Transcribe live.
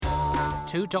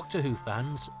two Doctor Who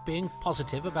fans being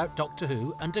positive about Doctor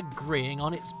Who and agreeing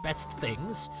on its best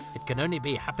things, it can only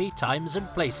be happy times and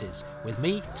places with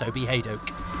me, Toby Haydock.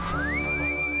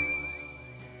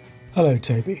 Hello,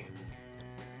 Toby.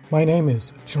 My name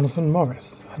is Jonathan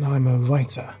Morris, and I'm a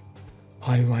writer.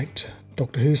 I write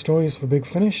Doctor Who stories for Big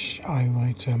Finish, I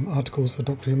write articles for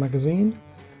Doctor Who magazine,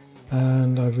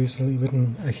 and I've recently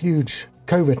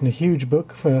co-written a huge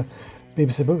book for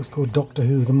BBC Books called Doctor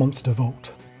Who: The Monster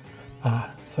Vault.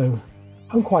 So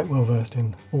I'm quite well versed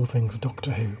in all things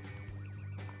Doctor Who.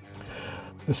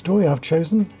 The story I've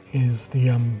chosen is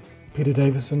the Peter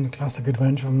Davison classic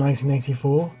adventure from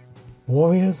 1984,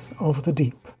 Warriors of the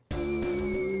Deep.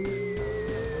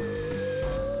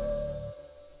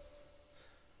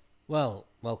 Well,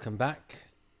 welcome back.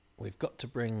 We've got to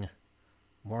bring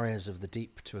Warriors of the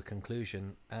Deep to a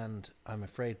conclusion, and I'm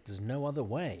afraid there's no other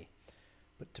way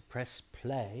but to press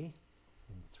play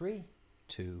in 3,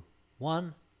 2,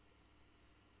 1.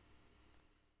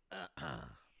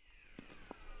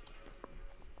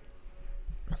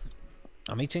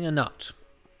 I'm eating a nut.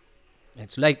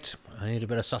 It's late. I need a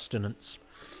bit of sustenance.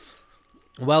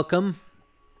 Welcome.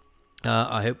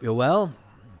 I hope you're well.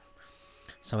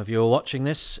 Some of you are watching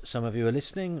this, some of you are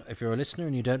listening. If you're a listener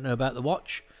and you don't know about The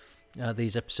Watch,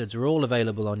 these episodes are all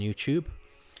available on YouTube.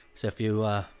 So if you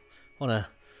want to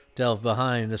delve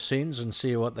behind the scenes and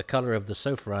see what the colour of the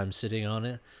sofa I'm sitting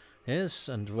on is,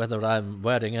 and whether I'm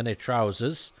wearing any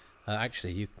trousers,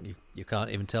 actually you can't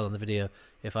even tell in the video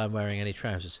if I'm wearing any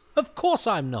trousers. Of course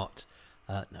I'm not.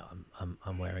 No,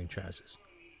 I'm wearing trousers.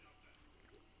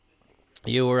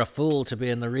 You were a fool to be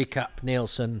in the recap,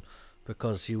 Nielsen,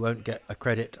 because you won't get a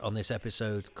credit on this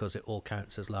episode because it all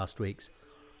counts as last week's.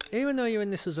 Even though you're in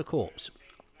this as a corpse,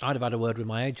 I'd have had a word with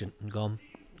my agent and gone,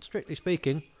 strictly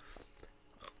speaking,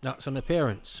 that's an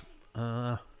appearance.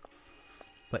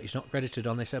 But he's not credited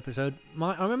on this episode.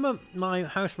 I remember my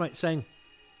housemate saying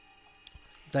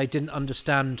they didn't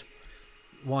understand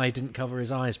why he didn't cover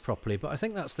his eyes properly, but I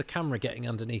think that's the camera getting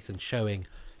underneath and showing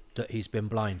that he's been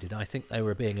blinded. I think they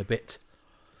were being a bit...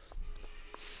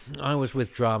 I was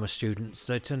with drama students.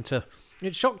 They tend to...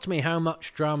 It shocked me how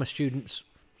much drama students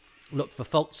look for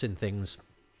faults in things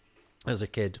as a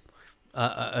kid,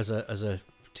 as a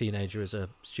teenager, as a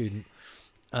student.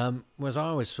 Whereas I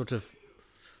always sort of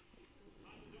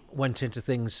went into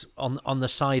things on the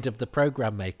side of the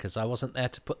program makers. I wasn't there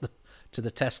to put them to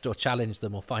the test or challenge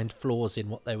them or find flaws in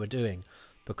what they were doing,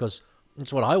 because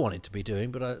it's what I wanted to be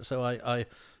doing. But I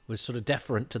was sort of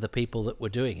deferent to the people that were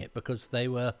doing it because they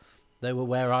were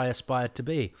where I aspired to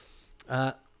be.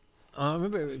 I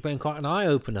remember it being quite an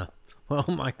eye-opener. Well,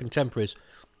 my contemporaries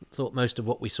thought most of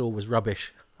what we saw was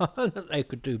rubbish. That they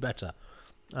could do better.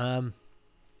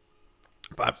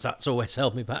 Perhaps that's always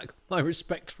held me back. My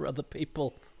respect for other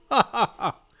people.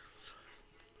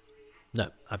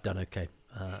 No, I've done okay.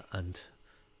 And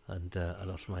a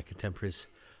lot of my contemporaries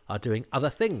are doing other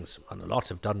things. And a lot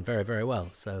have done very, very well.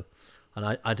 So...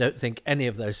 And I don't think any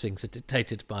of those things are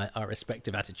dictated by our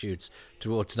respective attitudes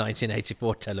towards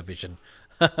 1984 television.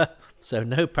 So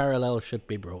no parallel should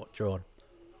be drawn.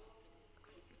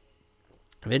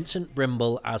 Vincent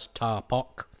Brimble as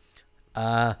Tarpock.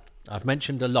 I've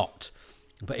mentioned a lot.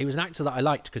 But he was an actor that I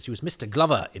liked because he was Mr.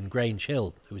 Glover in Grange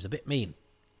Hill, who was a bit mean.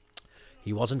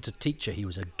 He wasn't a teacher, he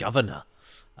was a governor.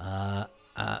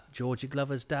 Georgie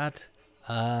Glover's dad.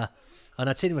 And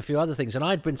I'd seen him a few other things, and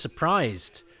I'd been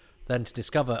surprised... then to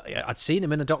discover I'd seen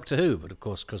him in a Doctor Who, but of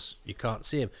course because you can't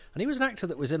see him, and he was an actor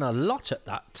that was in a lot at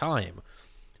that time,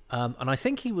 and I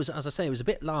think he was, as I say, it was a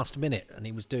bit last minute, and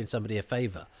he was doing somebody a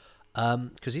favour,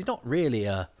 because he's not really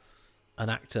an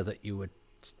actor that you would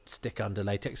stick under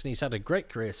latex, and he's had a great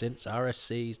career since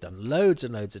RSC. He's done loads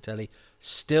and loads of telly,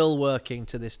 still working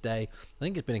to this day. I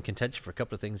think he's been in contention for a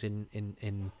couple of things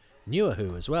in newer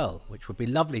Who as well, which would be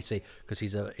lovely to see, because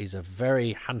he's a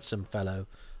very handsome fellow.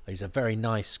 He's a very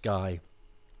nice guy,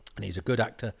 and he's a good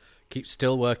actor. Keeps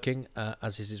still working,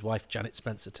 as is his wife, Janet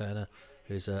Spencer Turner,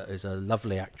 who's a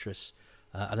lovely actress.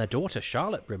 And their daughter,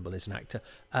 Charlotte Brimble, is an actor.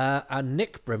 And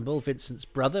Nick Brimble, Vincent's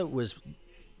brother, was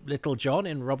Little John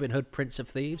in Robin Hood, Prince of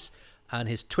Thieves. And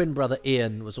his twin brother,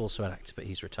 Ian, was also an actor, but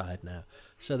he's retired now.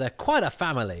 So they're quite a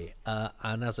family.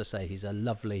 And as I say, he's a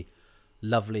lovely,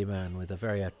 lovely man with a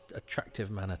very attractive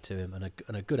manner to him, and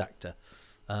a good actor.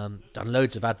 Done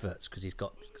loads of adverts because he's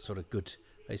got sort of good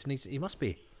face, and he must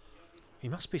be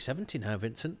 70 now,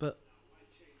 Vincent. But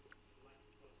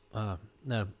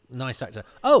no, nice actor.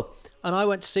 Oh, and I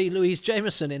went to see Louise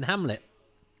Jameson in Hamlet,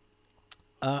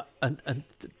 and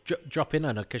drop in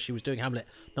on her because she was doing Hamlet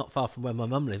not far from where my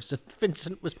mum lives, and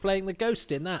Vincent was playing the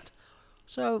ghost in that.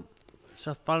 So it's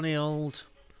a funny old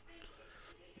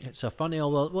It's a funny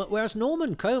old world. Whereas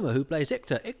Norman Comer, who plays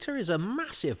Ictor is a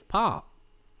massive part.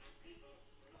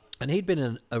 And he'd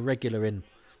been a regular in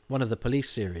one of the police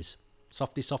series.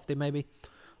 Softy Softly, maybe.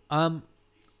 And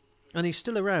he's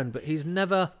still around, but he's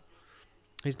never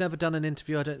done an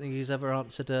interview. I don't think he's ever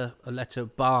answered a letter,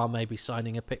 bar maybe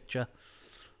signing a picture.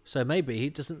 So maybe he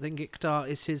doesn't think Ictor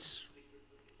is his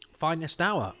finest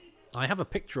hour. I have a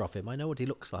picture of him. I know what he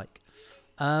looks like.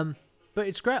 But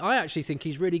it's great. I actually think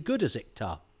he's really good as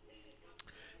Ictor.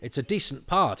 It's a decent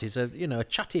part. He's a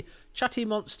chatty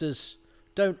monsters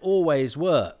don't always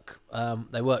work.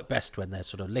 They work best when they're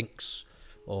sort of links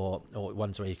or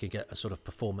ones where you can get a sort of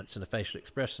performance and a facial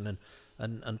expression.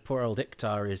 And poor old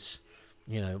Ictor is,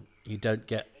 you don't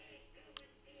get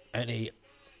any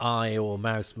eye or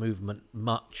mouth movement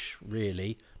much,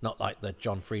 really. Not like the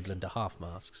John Friedlander half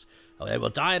masks. Oh, they will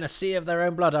die in a sea of their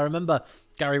own blood. I remember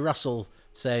Gary Russell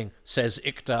says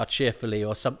Ictor cheerfully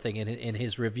or something in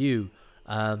his review.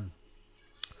 And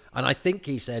I think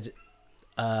he said,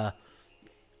 I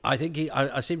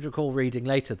seem to recall reading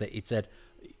later that he'd said,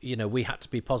 we had to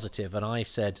be positive, and I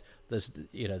said,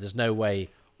 there's no way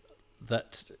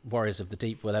that Warriors of the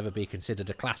Deep will ever be considered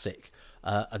a classic,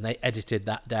 and they edited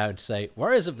that down to say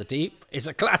Warriors of the Deep is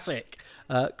a classic,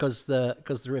 because the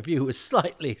review was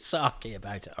slightly sarky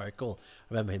about it. I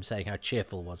remember him saying how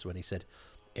cheerful it was when he said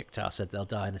Ictor said they'll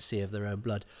die in a sea of their own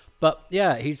blood. But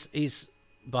yeah, he's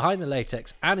behind the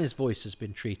latex, and his voice has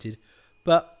been treated,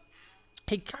 but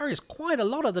he carries quite a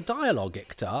lot of the dialogue,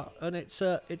 Ictor, and it's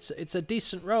a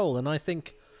decent role, and I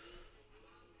think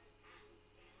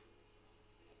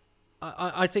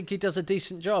I think he does a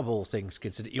decent job, all things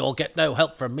considered. You'll get no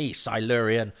help from me,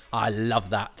 Silurian. I love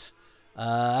that.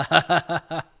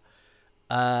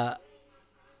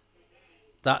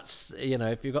 That's,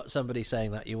 if you've got somebody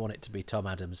saying that, you want it to be Tom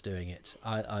Adams doing it.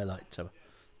 I like Tom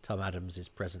Adams is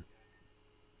present.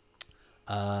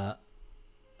 And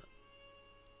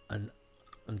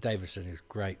Davison is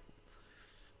great.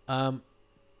 And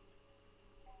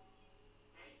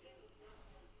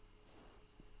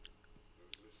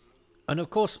of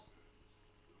course,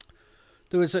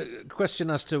 there was a question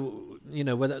as to,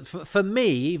 whether for me,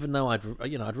 even though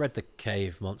I'd read the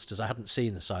Cave Monsters, I hadn't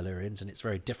seen the Silurians, and it's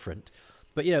very different.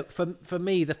 But for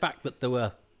me, the fact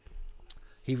that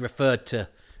he referred to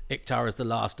Ictor as the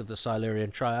last of the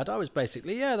Silurian triad, I was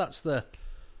basically, that's the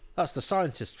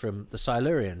scientist from the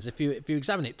Silurians. If you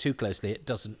examine it too closely, it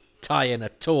doesn't tie in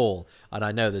at all. And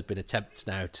I know there's been attempts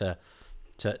now to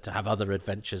have other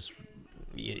adventures,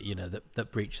 that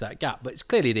breach that gap. But it's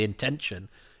clearly the intention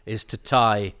is to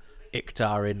tie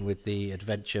Ictor in with the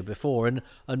adventure before, and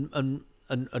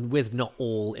with not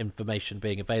all information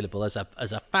being available. As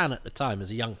a fan at the time,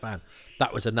 as a young fan,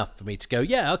 that was enough for me to go,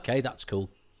 yeah, okay, that's cool.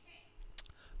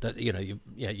 That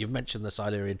you've mentioned the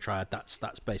Silurian triad. That's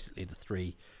basically the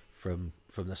three from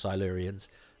the Silurians.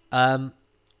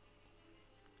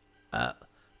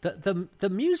 The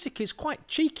music is quite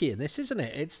cheeky in this, isn't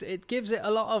it? It gives it a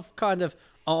lot of kind of,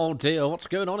 oh dear, what's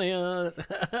going on here?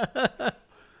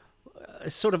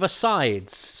 Sort of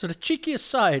asides, sort of cheeky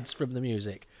asides from the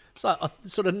music. It's like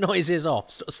sort of noises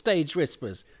off, sort of stage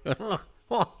whispers.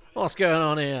 What's going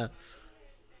on here?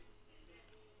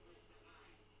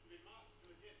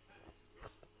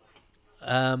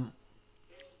 And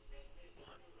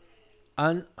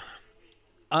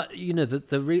I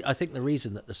think the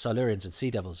reason that the Silurians and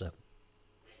Sea Devils are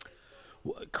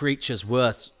creatures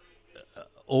worth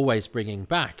always bringing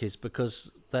back is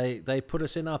because they put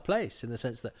us in our place, in the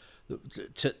sense that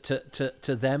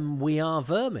to them we are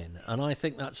vermin, and I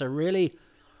think that's a really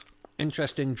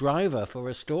interesting driver for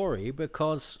a story,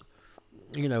 because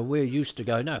we're used to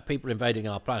go, no, people invading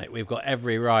our planet, we've got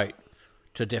every right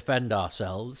to defend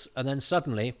ourselves, and then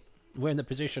suddenly we're in the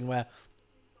position where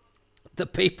the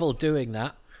people doing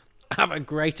that have a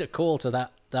greater call to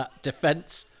that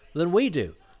defense than we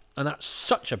do. And that's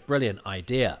such a brilliant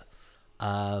idea.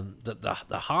 That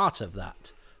the heart of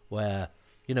that, where,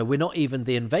 we're not even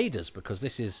the invaders, because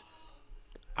this is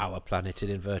our planet in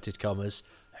inverted commas.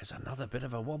 There's another bit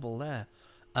of a wobble there.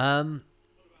 And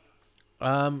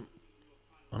I'm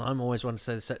always one to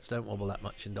say the sets don't wobble that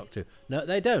much in Doctor Who. No,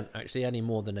 they don't, actually, any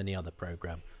more than any other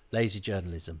programme. Lazy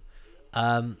journalism.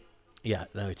 Yeah,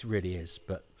 no, it really is.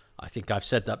 But I think I've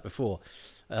said that before.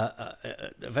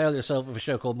 Avail yourself of a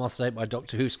show called Moths Ate My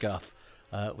Doctor Who Scarf,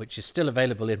 which is still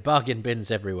available in bargain bins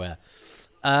everywhere.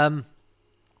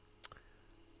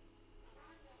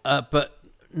 But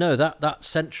no, that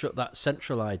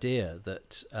central idea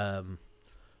that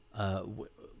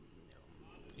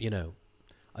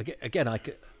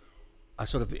I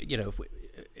sort of,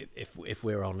 if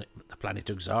we're on the planet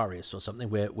Uxarius or something,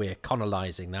 we're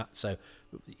colonizing that. So,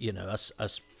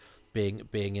 us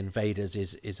being invaders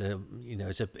is it's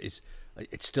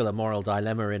still a moral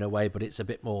dilemma in a way, but it's a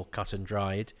bit more cut and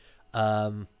dried.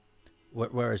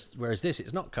 Whereas this,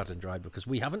 it's not cut and dried because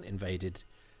we haven't invaded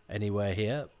anywhere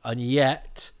here, and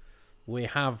yet we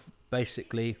have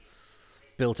basically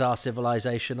built our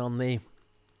civilization on the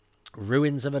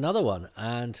ruins of another one,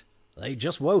 and they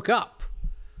just woke up.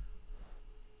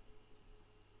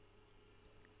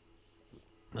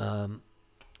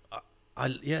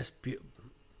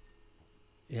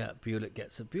 Bulett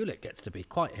gets to be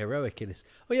quite heroic in this.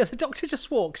 Oh yeah, the Doctor just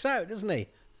walks out, doesn't he?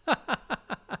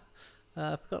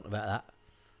 I've forgotten about that.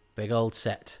 Big old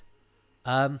set.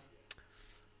 But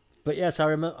yes, I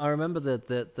remember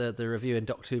the review in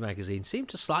Doctor Who magazine seemed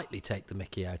to slightly take the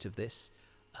mickey out of this.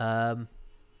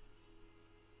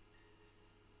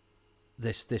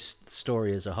 This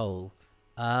story as a whole.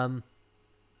 And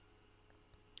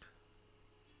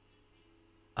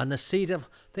the Sea Devil,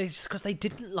 because they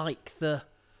didn't like the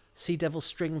Sea Devil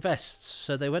string vests,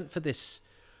 so they went for this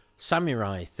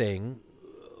samurai thing,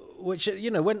 which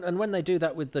when they do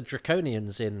that with the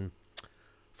Draconians in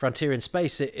Frontier in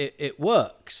Space, it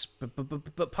works,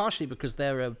 but partially because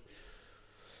they're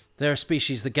a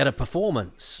species that get a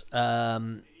performance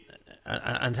and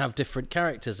have different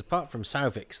characters. Apart from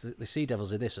Sauvix, the Sea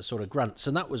Devils of this are sort of grunts,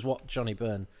 and that was what Johnny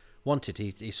Byrne wanted.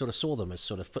 He sort of saw them as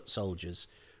sort of foot soldiers,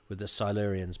 with the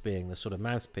Silurians being the sort of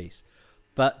mouthpiece.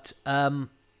 But I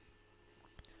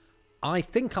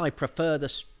think I prefer the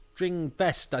string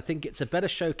vest. I think it's a better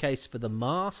showcase for the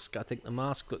mask. I think the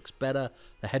mask looks better.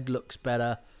 The head looks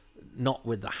better, not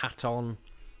with the hat on.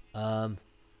 A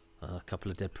couple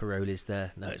of dead Parolis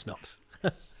there. No, it's not.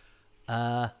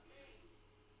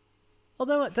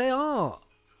 Although they are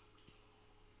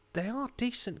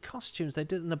decent costumes. They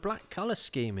did, and the black colour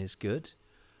scheme is good.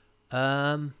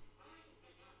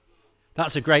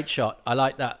 That's a great shot. I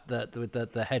like that. With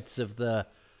the heads of the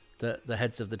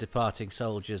heads of the departing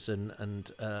soldiers and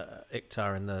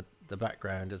Iktar in the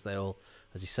background as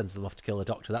he sends them off to kill the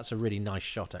Doctor. That's a really nice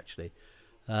shot, actually.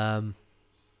 So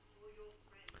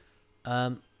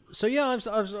yeah, I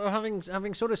was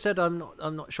having sort of said I'm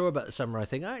not sure about the samurai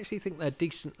thing. I actually think they're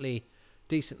decently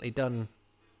done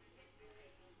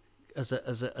as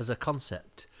a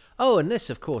concept. Oh, and this,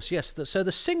 of course, yes. So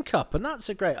the sync up, and that's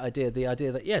a great idea. The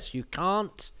idea that yes, you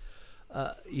can't,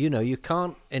 you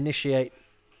can't initiate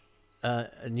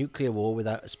a nuclear war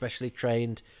without a specially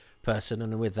trained person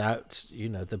and without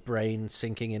the brain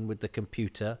syncing in with the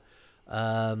computer.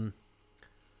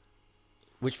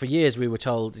 Which for years we were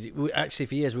told.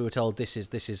 For years we were told this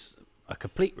is a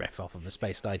complete riff off of a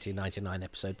Space 1999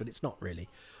 episode, but it's not really.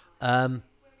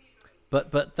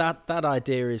 But that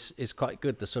idea is quite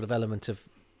good. The sort of element of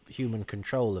human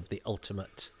control of the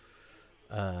ultimate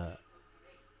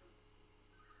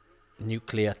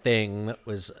nuclear thing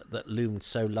that loomed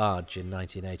so large in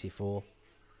 1984,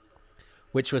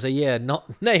 which was a year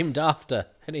not named after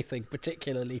anything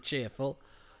particularly cheerful.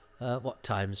 What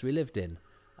times we lived in.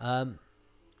 Have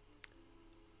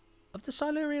the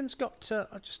Silurians got?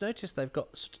 I just noticed they've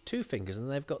got sort of two fingers, and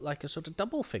they've got like a sort of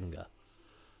double finger.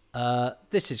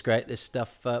 This is great, this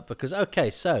stuff, because, okay,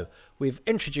 so we've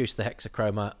introduced the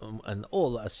hexachroma, and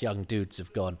all us young dudes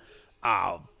have gone,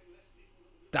 oh,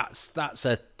 that's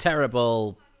a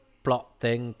terrible plot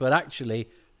thing, but actually,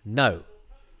 no,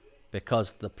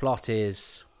 because the plot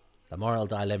is, the moral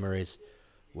dilemma is,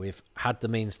 we've had the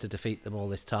means to defeat them all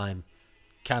this time,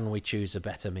 can we choose a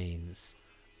better means?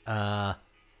 And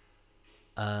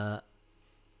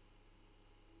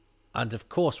of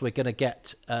course we're going to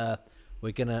get...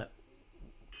 we're gonna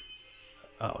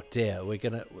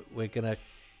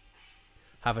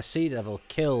have a Sea Devil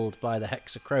killed by the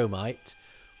hexachromite,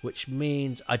 which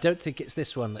means I don't think it's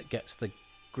this one that gets the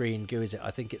green goo, is it? I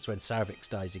think it's when Sauvix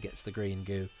dies he gets the green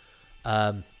goo.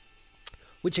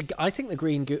 Which I think the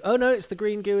green goo. Oh no, it's the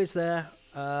green goo is there.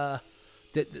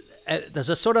 There's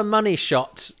a sort of money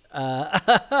shot.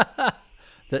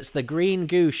 That's the green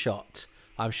goo shot.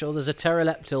 I'm sure there's a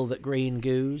pteroleptil that green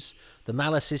goos. The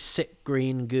Malice is sick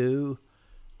green goo.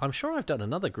 I'm sure I've done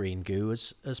another green goo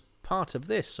as part of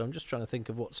this, so I'm just trying to think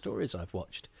of what stories I've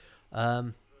watched.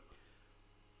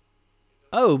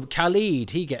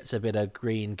 Khalid, he gets a bit of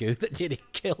green goo that nearly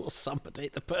kills somebody,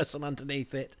 the person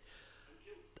underneath it.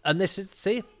 And this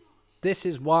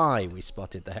is why we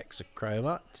spotted the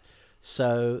hexachromite,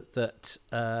 so that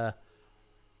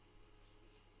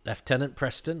Lieutenant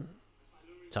Preston,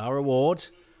 Tara Ward,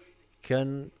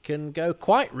 can go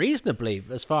quite reasonably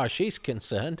as far as she's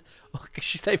concerned.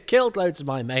 They've killed loads of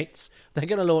my mates. They're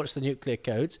going to launch the nuclear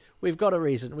codes. We've got a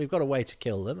reason. We've got a way to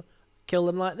kill them. Kill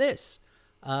them like this.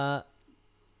 And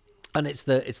it's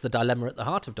the dilemma at the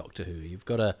heart of Doctor Who. You've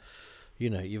got to.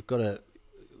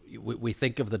 We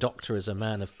think of the Doctor as a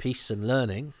man of peace and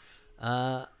learning.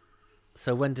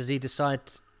 So when does he decide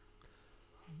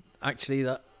actually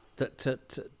that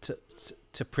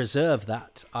to preserve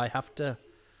that I have to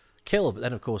kill? But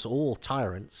then of course all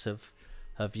tyrants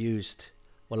have used,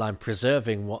 well, I'm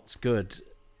preserving what's good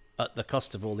at the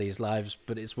cost of all these lives,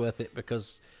 but it's worth it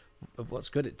because of what's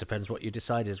good. It depends what you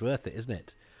decide is worth it, isn't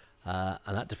it?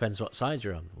 And that depends what side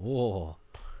you're on. Whoa.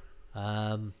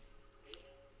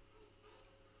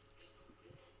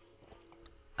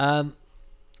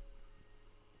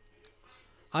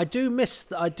 I do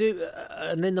miss.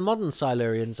 And in the modern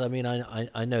Silurians, I mean,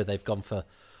 I know they've gone for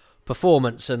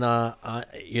performance, and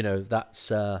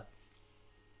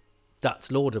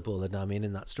that's laudable. And I mean,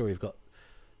 in that story, you've got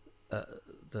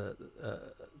the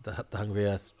Hungry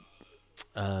Earth.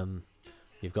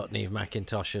 You've got Neve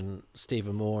McIntosh and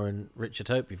Stephen Moore and Richard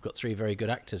Hope. You've got three very good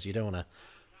actors. You don't want to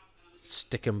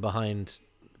stick them behind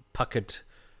puckered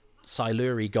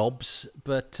Siluri gobs,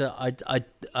 but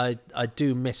I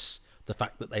do miss the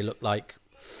fact that they look like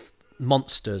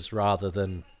monsters rather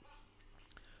than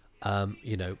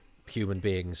human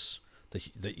beings.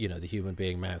 The human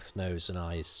being mouth, nose, and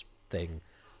eyes thing.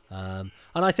 And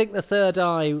I think the third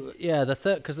eye,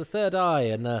 because the third eye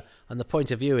and the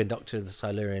point of view in Doctor of the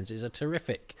Silurians is a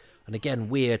terrific and again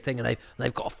weird thing, and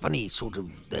they've got a funny sort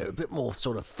of, they're a bit more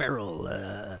sort of feral.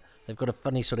 They've got a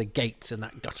funny sort of gait and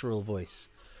that guttural voice.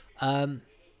 Tom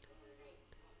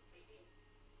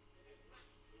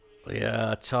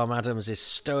Adams is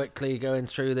stoically going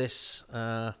through this.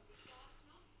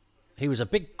 He was a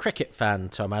big cricket fan,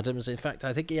 Tom Adams. In fact,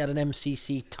 I think he had an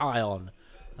MCC tie on.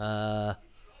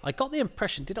 I got the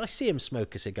impression, did I see him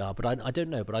smoke a cigar? But I don't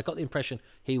know, but I got the impression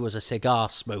he was a cigar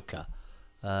smoker.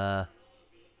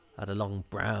 Had a long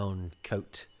brown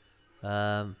coat.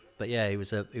 But yeah, he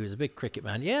was a big cricket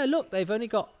man. Yeah, look, they've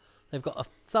got a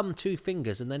thumb, two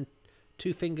fingers, and then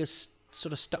two fingers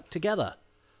sort of stuck together.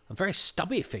 And very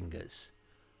stubby fingers.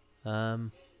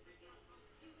 Of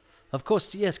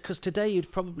course, yes, because today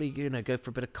you'd probably go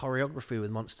for a bit of choreography with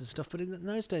monster stuff, but in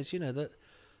those days,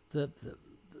 they're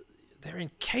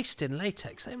encased in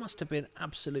latex. They must have been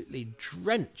absolutely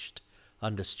drenched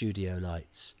under studio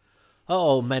lights.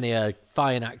 Oh, many a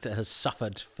fine actor has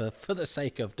suffered for the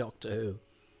sake of Doctor Who.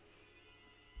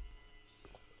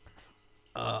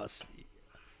 And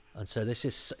so this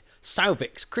is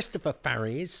Sauvix, Christopher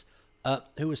Farries,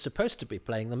 who was supposed to be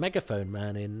playing the Megaphone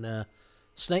Man in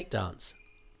Snake Dance,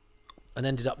 and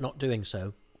ended up not doing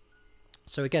so.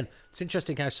 So again, it's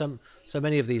interesting how so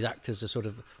many of these actors are sort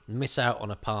of miss out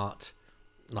on a part,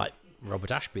 like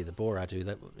Robert Ashby, the Borad, who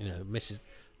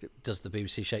does the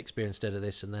BBC Shakespeare instead of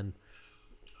this, and then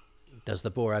does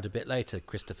the Borad a bit later.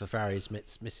 Christopher Farries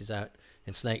misses out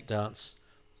in Snake Dance,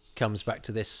 comes back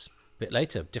to this a bit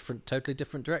later. Totally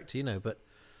different director, but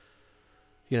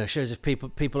shows if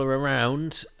people are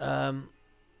around.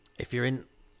 If you're in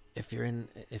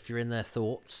their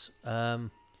thoughts. Go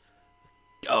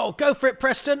for it,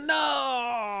 Preston!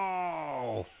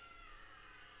 No!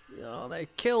 Oh, they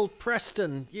killed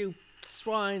Preston, you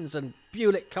swines! And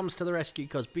Bulick comes to the rescue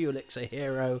because Bulick's a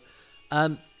hero.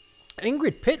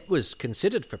 Ingrid Pitt was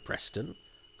considered for Preston,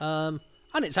 and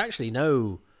it's actually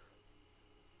no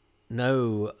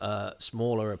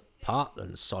smaller a part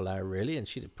than Solar, really, and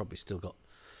she'd have probably still got,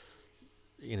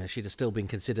 she'd have still been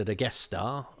considered a guest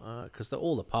star, because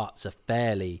all the parts are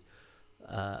fairly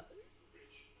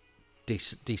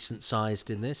decent sized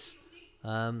in this.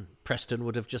 Preston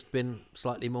would have just been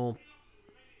slightly more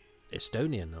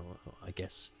Estonian, or I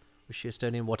guess. Was she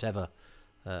Estonian? Whatever,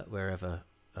 wherever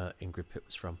Ingrid Pitt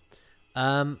was from.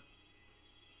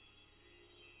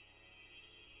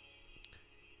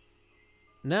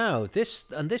 Now, this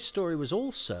story was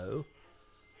also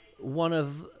one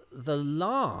of the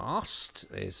last,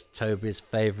 is Toby's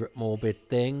favourite morbid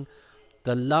thing,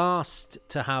 the last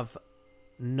to have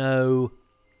no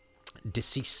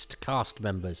deceased cast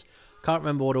members. Can't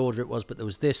remember what order it was, but there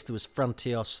was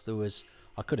Frontios, there was,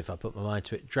 I could if I put my mind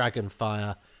to it,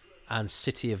 Dragonfire and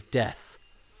City of Death,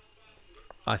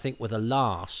 I think, were the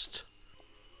last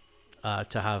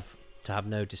to have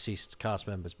no deceased cast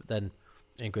members. But then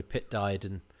Ingrid Pitt died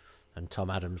and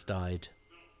Tom Adams died.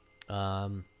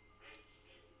 But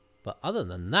other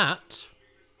than that,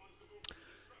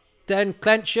 then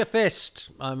clench your fist.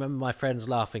 I remember my friends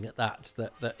laughing at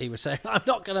that he was saying, I'm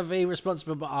not going to be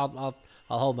responsible, but I'll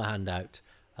hold my hand out.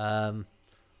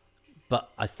 But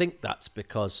I think that's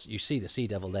because you see the Sea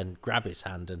Devil then grab his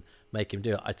hand and make him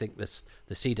do it. I think the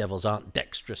Sea Devils aren't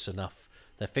dexterous enough.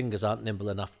 Their fingers aren't nimble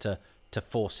enough to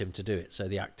force him to do it. So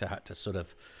the actor had to sort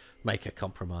of make a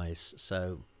compromise.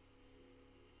 So,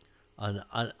 and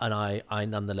I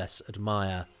nonetheless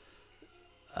admire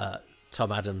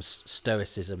Tom Adams'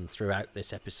 stoicism throughout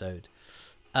this episode.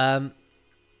 So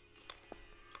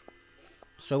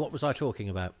what was I talking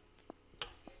about?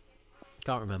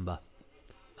 Can't remember.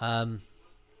 And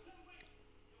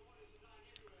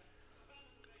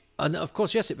of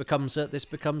course, yes, this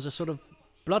becomes a sort of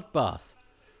bloodbath.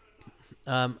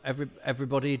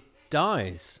 Everybody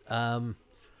dies,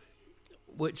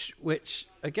 which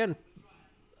again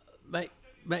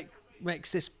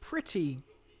makes this pretty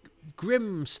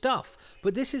grim stuff.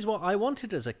 But this is what I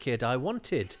wanted as a kid. I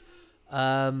wanted,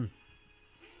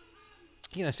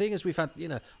 seeing as we've had,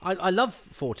 I love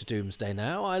Four to Doomsday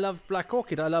now. I love Black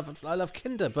Orchid. I love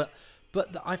Kinder. But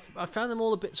I found them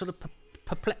all a bit sort of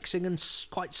perplexing and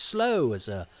quite slow as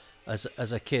a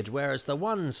kid. Whereas the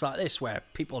ones like this, where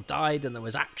people died and there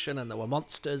was action and there were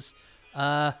monsters,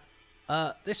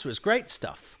 this was great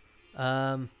stuff.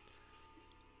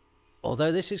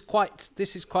 Although this is quite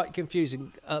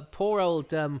confusing. Poor old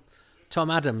Tom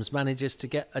Adams manages to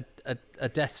get a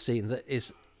death scene that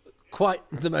is quite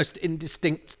the most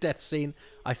indistinct death scene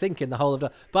I think in the whole of the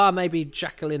bar. Maybe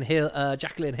Jacqueline Hill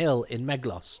in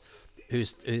Meglos,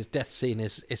 whose death scene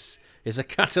is a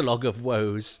catalogue of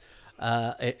woes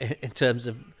in terms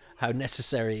of how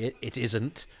necessary it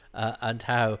isn't, and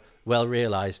how well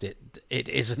realised it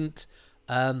isn't.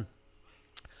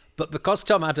 But because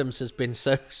Tom Adams has been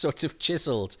so sort of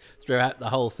chiselled throughout the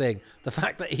whole thing, the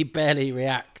fact that he barely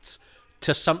reacts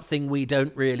to something we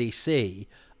don't really see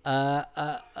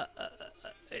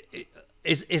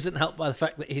isn't helped by the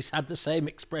fact that he's had the same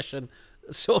expression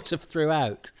sort of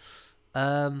throughout.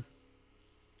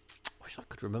 Wish I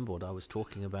could remember what I was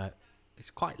talking about. It's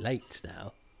quite late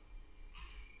now.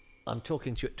 I'm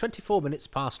talking to you at 24 minutes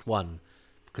past 1,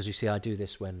 because you see I do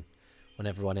this when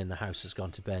everyone in the house has gone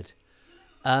to bed.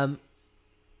 And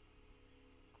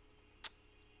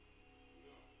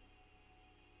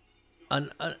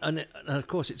of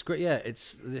course it's great. Yeah,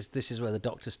 it's this is where the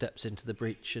Doctor steps into the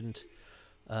breach and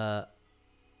has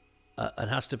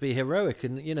to be heroic.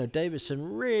 And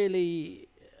Davison really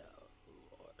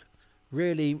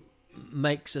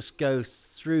makes us go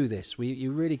through this.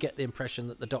 You really get the impression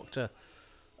that the Doctor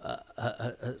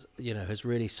has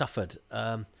really suffered.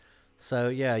 So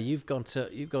yeah,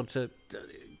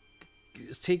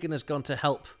 Tegan has gone to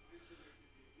help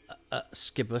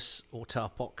Skibbus or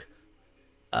Tarpok,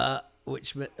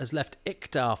 which has left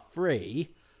Iktar free,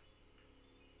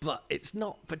 but it's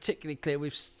not particularly clear.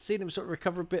 We've seen him sort of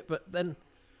recover a bit, but then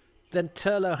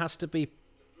Turlough has to be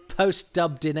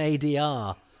post-dubbed in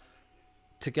ADR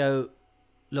to go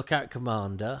look out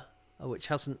Commander, which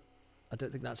hasn't, I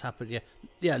don't think that's happened yet.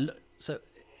 Yeah, look, so,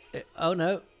 oh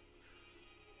no.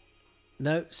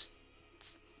 No.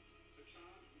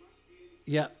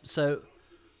 Yeah, so,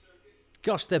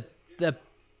 gosh, they're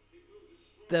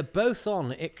both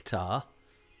on Iktar,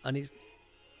 and he's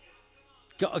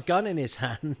got a gun in his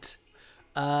hand.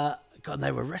 God,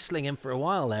 they were wrestling him for a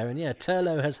while there, and yeah,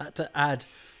 Turlough has had to add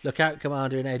Lookout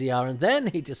Commander in ADR, and then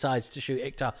he decides to shoot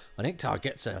Iktar, and Iktar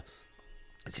gets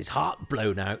his heart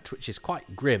blown out, which is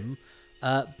quite grim,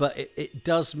 but it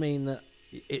does mean that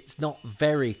it's not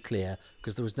very clear,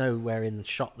 because there was nowhere in the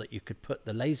shot that you could put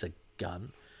the laser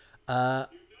gun. And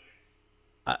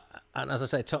as I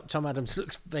say, Tom Adams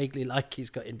looks vaguely like he's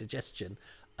got indigestion.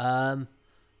 And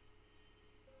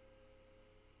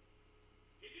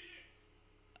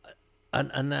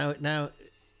now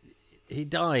he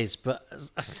dies, but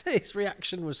as I say, his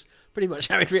reaction was pretty much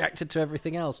how he'd reacted to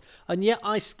everything else. And yet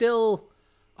I still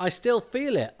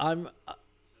feel it.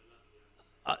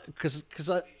 Because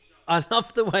I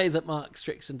love the way that Mark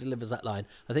Strickson delivers that line.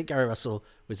 I think Gary Russell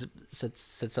said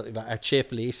something about how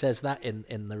cheerfully he says that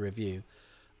in the review.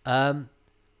 And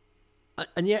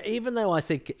yet, even though I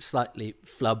think it's slightly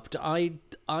flubbed,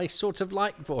 I sort of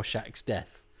like Vorshak's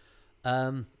death.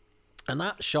 And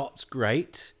that shot's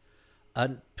great.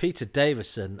 And Peter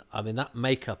Davison, I mean, that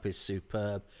makeup is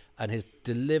superb. And his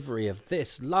delivery of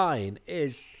this line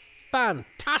is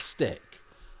fantastic.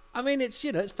 I mean, it's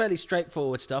fairly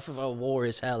straightforward stuff of war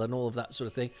is hell and all of that sort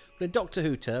of thing. But in Doctor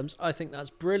Who terms, I think that's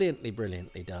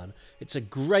brilliantly done. It's a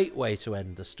great way to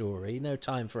end the story. No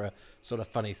time for a sort of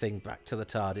funny thing back to the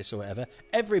TARDIS or whatever.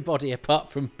 Everybody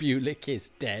apart from Bulik is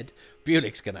dead.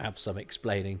 Bulik's going to have some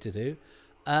explaining to do.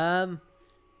 And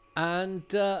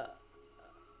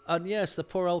yes,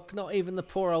 not even the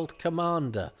poor old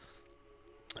commander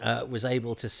was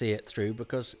able to see it through,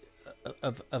 because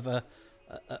of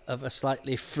a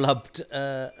slightly flubbed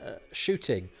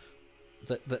shooting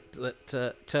that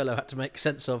Turlough had to make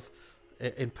sense of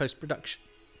in post production.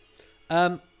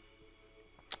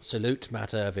 Salute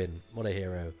Matt Irvin, what a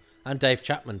hero, and Dave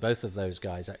Chapman. Both of those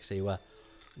guys actually were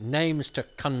names to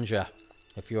conjure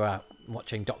if you are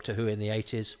watching Doctor Who in the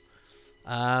 80s.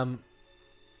 I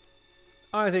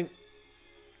think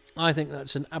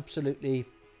that's an absolutely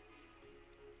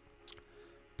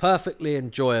perfectly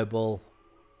enjoyable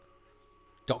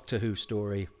Doctor Who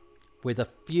story with a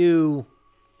few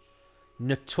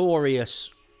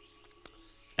notorious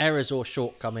errors or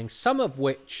shortcomings, some of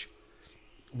which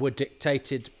were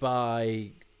dictated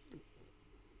by,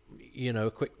 a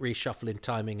quick reshuffle in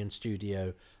timing in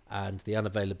studio and the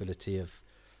unavailability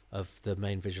of the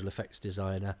main visual effects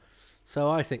designer. So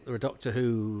I think there are Doctor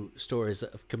Who stories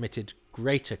that have committed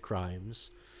greater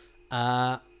crimes,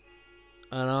 and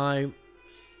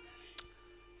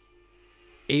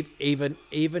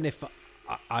even if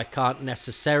I can't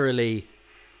necessarily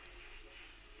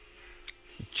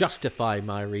justify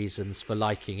my reasons for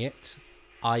liking it,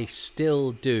 I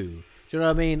still do. Do you know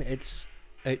what I mean? It's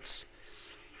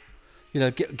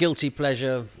guilty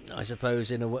pleasure, I suppose,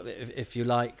 in a way, if you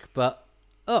like. But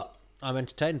I'm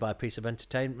entertained by a piece of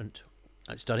entertainment.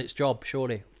 It's done its job.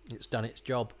 Surely it's done its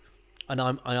job, and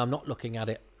I'm not looking at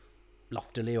it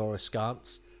loftily or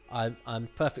askance. I'm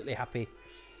perfectly happy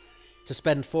to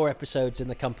spend 4 episodes in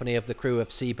the company of the crew of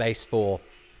Seabase 4.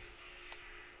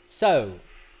 So,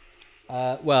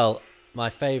 my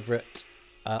favourite,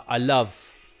 I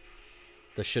love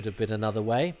There Should Have Been Another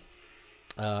Way.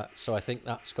 So I think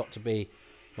that's got to be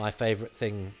my favourite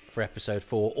thing for episode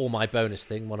 4, or my bonus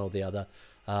thing, one or the other.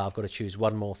 I've got to choose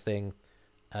one more thing.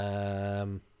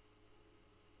 I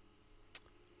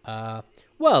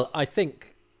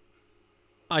think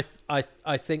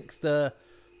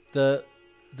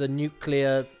the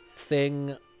nuclear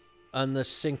thing and the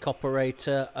sync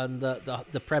operator and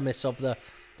the premise of the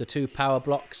 2 power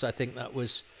blocks, I think that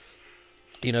was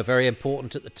very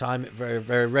important at the time, very,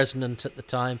 very resonant at the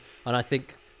time, and I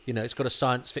think it's got a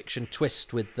science fiction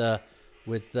twist with the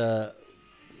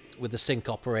sync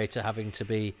operator having to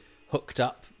be hooked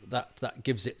up. That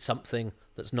gives it something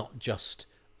that's not just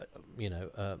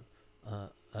a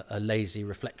lazy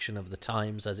reflection of the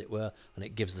times, as it were, and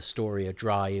it gives the story a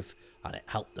drive, and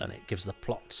it gives the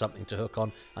plot something to hook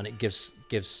on, and it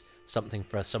gives something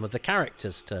for some of the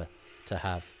characters to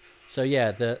have. So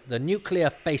yeah, the nuclear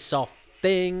face-off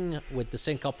thing with the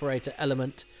sync operator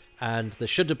element and There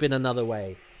Should Have Been Another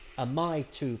Way are my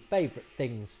 2 favourite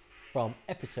things from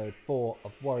episode 4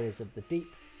 of Warriors of the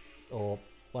Deep, or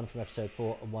one from episode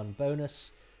 4 and one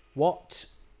bonus. What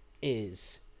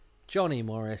is Johnny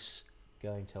Morris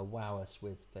going to wow us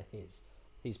with for his?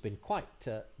 He's been quite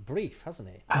brief, hasn't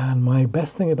he? And my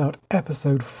best thing about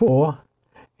episode 4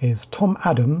 is Tom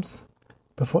Adams,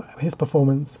 his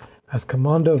performance as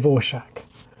Commander Vorshak,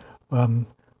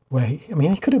 where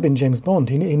he could have been James Bond.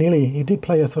 He did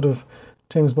play a sort of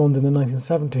James Bond in the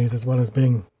 1970s, as well as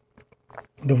being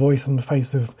the voice and the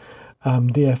face of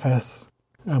DFS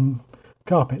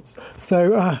carpets.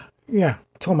 So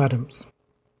Tom Adams.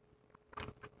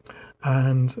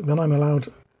 And then I'm allowed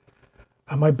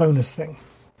my bonus thing.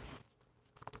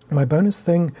 My bonus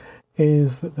thing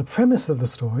is that the premise of the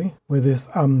story, with this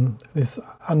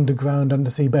underground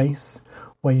undersea base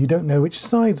where you don't know which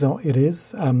sides it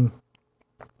is,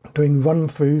 doing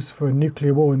run-throughs for a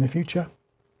nuclear war in the future,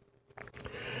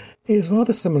 is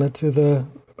rather similar to the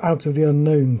Out of the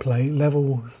Unknown play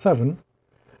Level 7,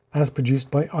 as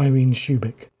produced by Irene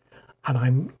Shubik. And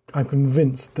I'm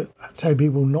convinced that Toby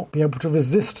will not be able to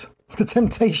resist the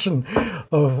temptation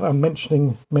of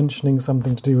mentioning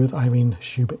something to do with Irene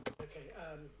Shubik.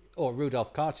 Or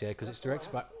Rudolph Cartier, because it's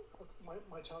directed by...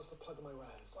 My chance to plug my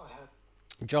wares.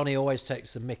 Johnny always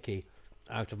takes the mickey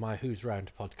out of my Who's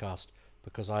Round podcast,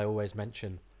 because I always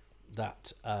mention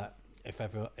that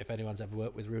if anyone's ever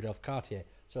worked with Rudolph Cartier.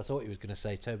 So I thought he was going to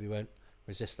say Toby won't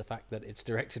resist the fact that it's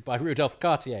directed by Rudolph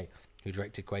Cartier, who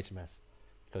directed Quatermass,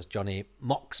 because Johnny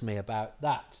mocks me about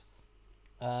that.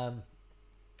 And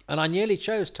I nearly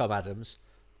chose Tom Adams,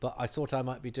 but I thought I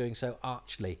might be doing so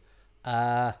archly.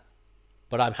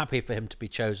 But I'm happy for him to be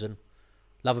chosen.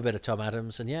 Love a bit of Tom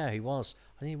Adams, and yeah, he was.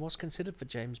 I think he was considered for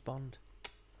James Bond.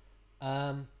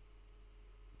 Johnny's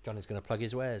going to plug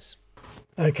his wares.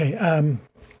 Okay,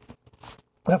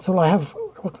 that's all I have.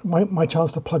 My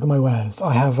chance to plug my wares.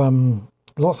 I have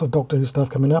lots of Doctor Who stuff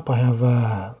coming up. I have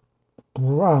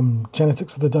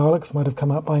Genetics of the Daleks might have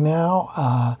come out by now.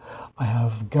 I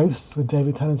have Ghosts with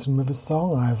David Tennant and River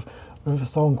Song. I have River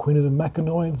Song, Queen of the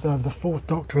Mechanoids. I have the Fourth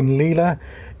Doctor and Leela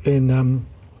in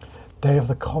Day of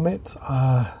the Comet.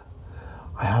 I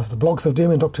have the Blogs of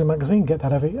Doom in Doctor Who magazine, get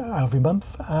that every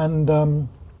month, and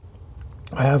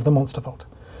I have the Monster Vault.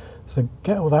 So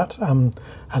get all that, and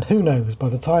who knows, by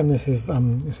the time this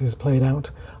is played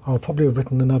out, I'll probably have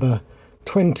written another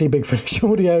 20 Big Finish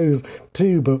audios,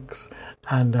 2 books,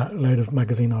 and a load of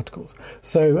magazine articles.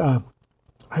 So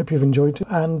I hope you've enjoyed it,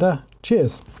 and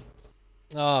cheers.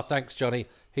 Oh, thanks, Johnny.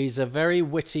 He's a very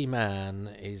witty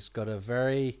man. He's got a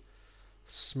very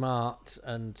smart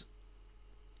and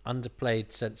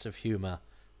underplayed sense of humour,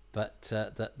 but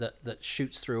that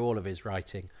shoots through all of his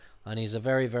writing. And he's a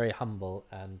very, very humble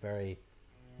and very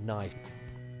nice.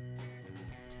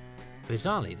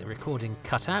 Bizarrely, the recording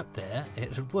cut out there.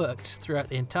 It had worked throughout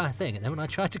the entire thing, and then when I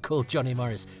tried to call Johnny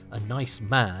Morris a nice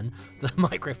man, the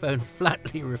microphone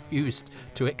flatly refused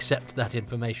to accept that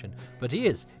information. But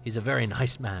he's a very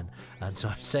nice man, and so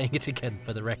I'm saying it again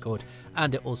for the record,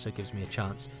 and it also gives me a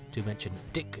chance to mention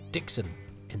Dick Dixon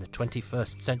in the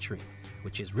 21st Century,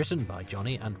 which is written by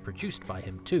Johnny and produced by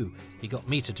him too. He got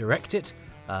me to direct it.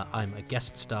 I'm a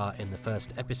guest star in the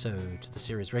first episode. The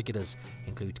series regulars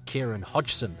include Kieran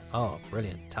Hodgson. Oh,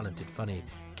 brilliant, talented, funny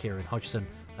Kieran Hodgson.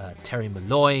 Terry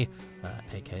Malloy,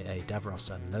 a.k.a.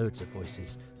 Davros, and loads of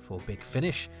voices for Big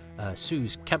Finish.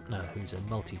 Suze Kempner, who's a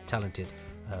multi-talented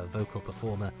vocal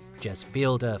performer. Jez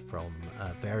Fielder from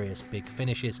various Big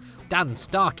Finishes. Dan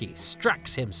Starkey,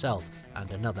 Strax himself,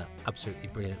 and another absolutely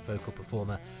brilliant vocal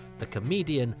performer. The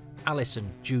comedian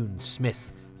Alison June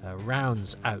Smith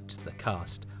rounds out the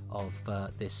cast of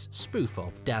this spoof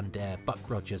of Dan Dare, Buck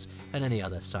Rogers, and any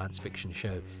other science fiction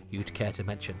show you'd care to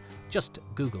mention. Just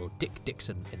Google Dick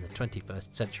Dixon in the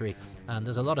 21st Century, and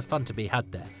there's a lot of fun to be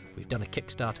had there. We've done a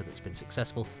Kickstarter that's been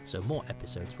successful, so more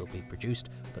episodes will be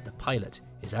produced, but the pilot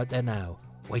is out there now,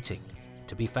 waiting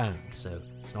to be found. So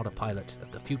it's not a pilot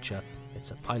of the future,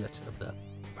 it's a pilot of the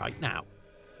right now.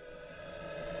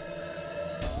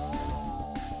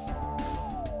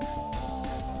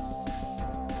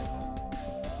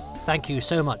 Thank you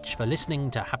so much for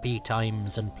listening to Happy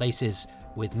Times and Places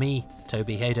with me,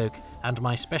 Toby Hadoke, and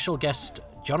my special guest,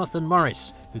 Jonathan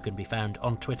Morris, who can be found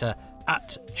on Twitter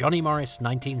at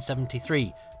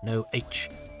JohnnyMorris1973, no H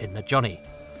in the Johnny.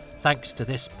 Thanks to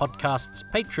this podcast's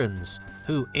patrons,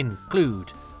 who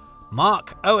include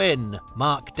Mark Owen,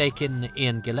 Mark Dakin,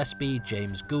 Ian Gillespie,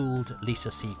 James Gould, Lisa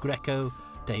C. Greco,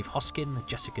 Dave Hoskin,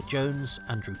 Jessica Jones,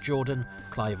 Andrew Jordan,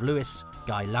 Clive Lewis,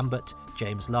 Guy Lambert,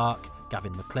 James Lark,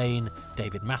 Gavin McLean,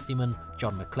 David Matthewman,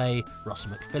 John McClay, Ross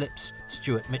McPhillips,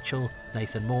 Stuart Mitchell,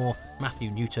 Nathan Moore, Matthew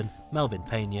Newton, Melvin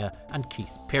Pena, and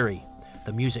Keith Pirrie.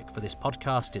 The music for this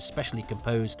podcast is specially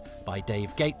composed by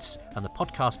Dave Gates, and the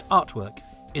podcast artwork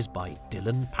is by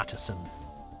Dylan Patterson.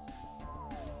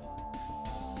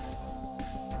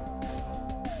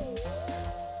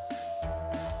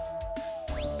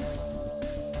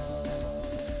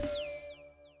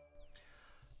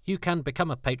 You can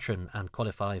become a patron and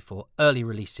qualify for early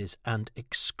releases and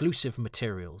exclusive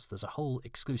materials. There's a whole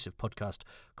exclusive podcast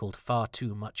called Far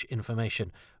Too Much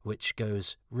Information, which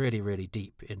goes really, really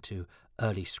deep into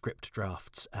early script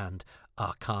drafts and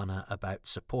arcana about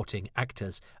supporting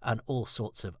actors and all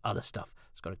sorts of other stuff.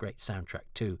 It's got a great soundtrack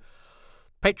too.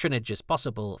 Patronage is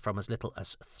possible from as little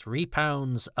as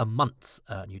 £3 a month,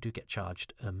 and you do get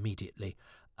charged immediately,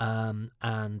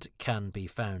 and can be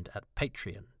found at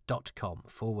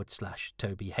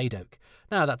patreon.com/Toby Hadoke.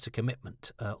 Now, that's a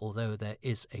commitment, although there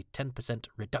is a 10%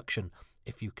 reduction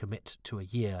if you commit to a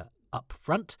year up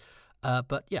front.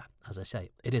 But yeah, as I say,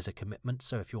 it is a commitment.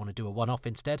 So if you want to do a one-off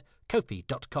instead,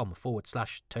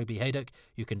 kofi.com/Toby Hadoke.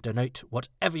 You can donate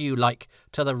whatever you like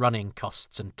to the running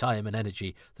costs and time and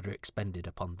energy that are expended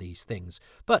upon these things.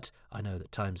 But I know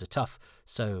that times are tough.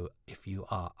 So if you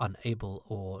are unable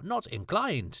or not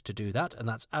inclined to do that, and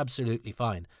that's absolutely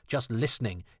fine, just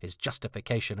listening is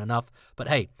justification enough. But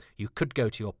hey, you could go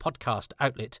to your podcast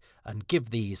outlet and give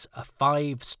these a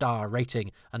 5-star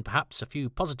rating and perhaps a few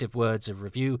positive words of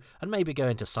review, and maybe go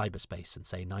into cyberspace and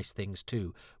say nice things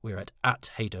too. We're at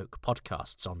Hadoke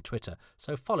Podcasts on Twitter,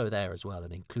 so follow there as well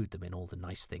and include them in all the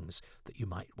nice things that you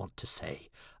might want to say.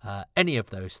 Any of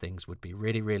those things would be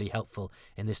really, really helpful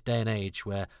in this day and age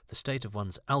where the state of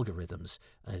one's algorithms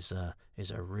is a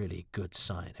really good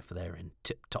sign if they're in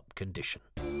tip-top condition.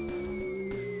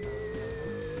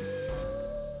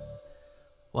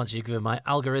 Once you've given my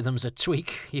algorithms a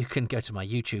tweak, you can go to my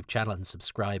YouTube channel and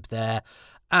subscribe there.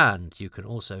 And you can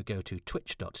also go to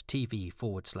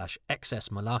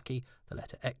twitch.tv/XSMalarkey, the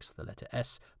letter X, the letter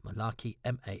S, Malarkey,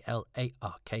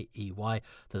 Malarkey.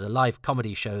 There's a live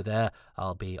comedy show there.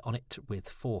 I'll be on it with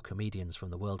 4 comedians from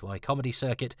the worldwide comedy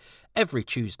circuit every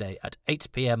Tuesday at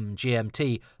 8 p.m.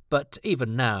 GMT. But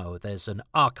even now, there's an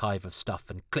archive of stuff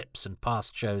and clips and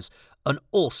past shows and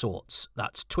all sorts.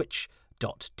 That's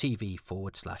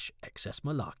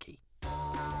twitch.tv/XSMalarkey.